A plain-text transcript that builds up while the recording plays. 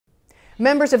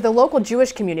Members of the local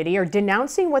Jewish community are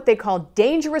denouncing what they call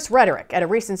dangerous rhetoric at a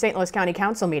recent St. Louis County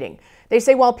Council meeting. They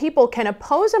say while people can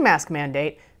oppose a mask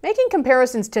mandate, making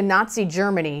comparisons to Nazi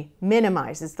Germany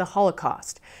minimizes the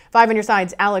Holocaust. 5 on Your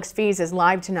Side's Alex Fees is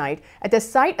live tonight at the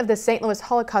site of the St. Louis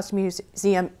Holocaust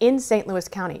Museum in St. Louis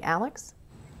County. Alex?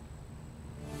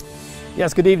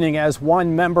 Yes, good evening. As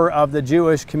one member of the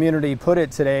Jewish community put it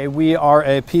today, we are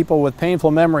a people with painful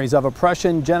memories of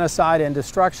oppression, genocide, and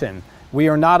destruction. We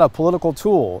are not a political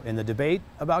tool in the debate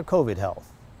about COVID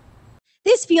health.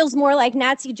 This feels more like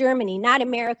Nazi Germany, not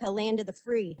America, land of the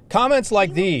free. Comments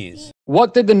like these.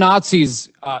 What did the Nazis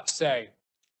say?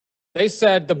 They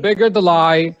said the bigger the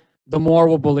lie, the more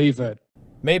we'll believe it.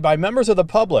 Made by members of the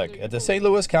public at the St.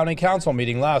 Louis County Council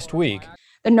meeting last week.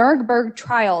 The Nuremberg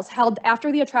trials held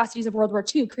after the atrocities of World War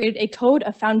II created a code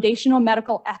of foundational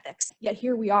medical ethics. Yet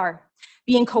here we are,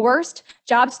 being coerced,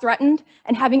 jobs threatened,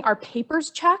 and having our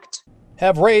papers checked.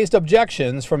 Have raised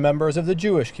objections from members of the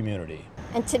Jewish community.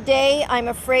 And today I'm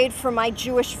afraid for my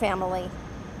Jewish family.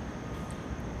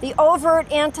 The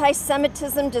overt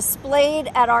anti-Semitism displayed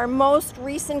at our most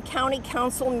recent county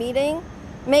council meeting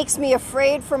makes me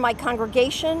afraid for my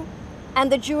congregation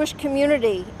and the Jewish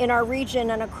community in our region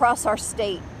and across our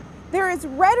state. There is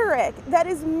rhetoric that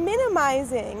is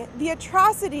minimizing the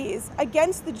atrocities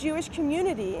against the Jewish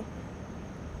community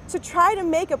to try to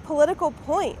make a political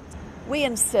point. We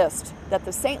insist that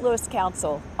the St. Louis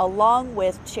Council, along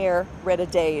with Chair Rita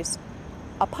Days,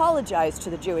 apologize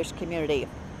to the Jewish community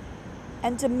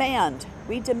and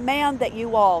we demand that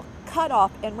you all cut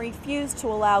off and refuse to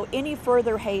allow any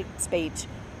further hate speech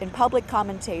in public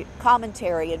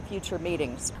commentary in future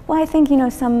meetings. Well, I think,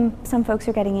 some folks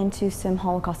are getting into some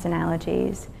Holocaust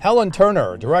analogies. Helen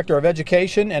Turner, Director of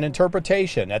Education and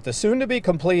Interpretation at the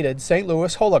soon-to-be-completed St.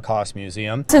 Louis Holocaust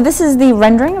Museum. So this is the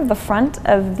rendering of the front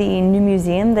of the new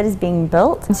museum that is being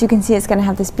built. So you can see it's going to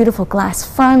have this beautiful glass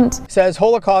front. Says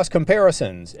Holocaust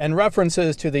comparisons and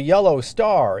references to the yellow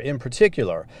star in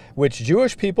particular, which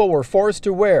Jewish people were forced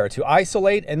to wear to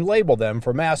isolate and label them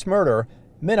for mass murder,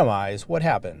 minimize what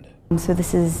happened. So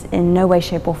this is in no way,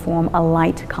 shape, or form a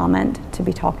light comment to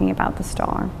be talking about the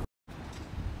star.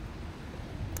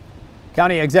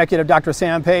 County Executive Dr.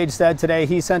 Sam Page said today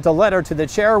he sent a letter to the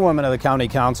chairwoman of the County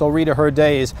Council, Rita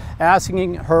Days,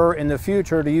 asking her in the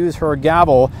future to use her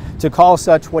gavel to call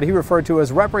such what he referred to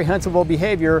as reprehensible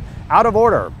behavior out of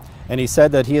order. And he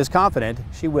said that he is confident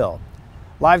she will.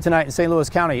 Live tonight in St. Louis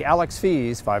County, Alex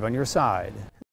Fees, 5 on Your Side.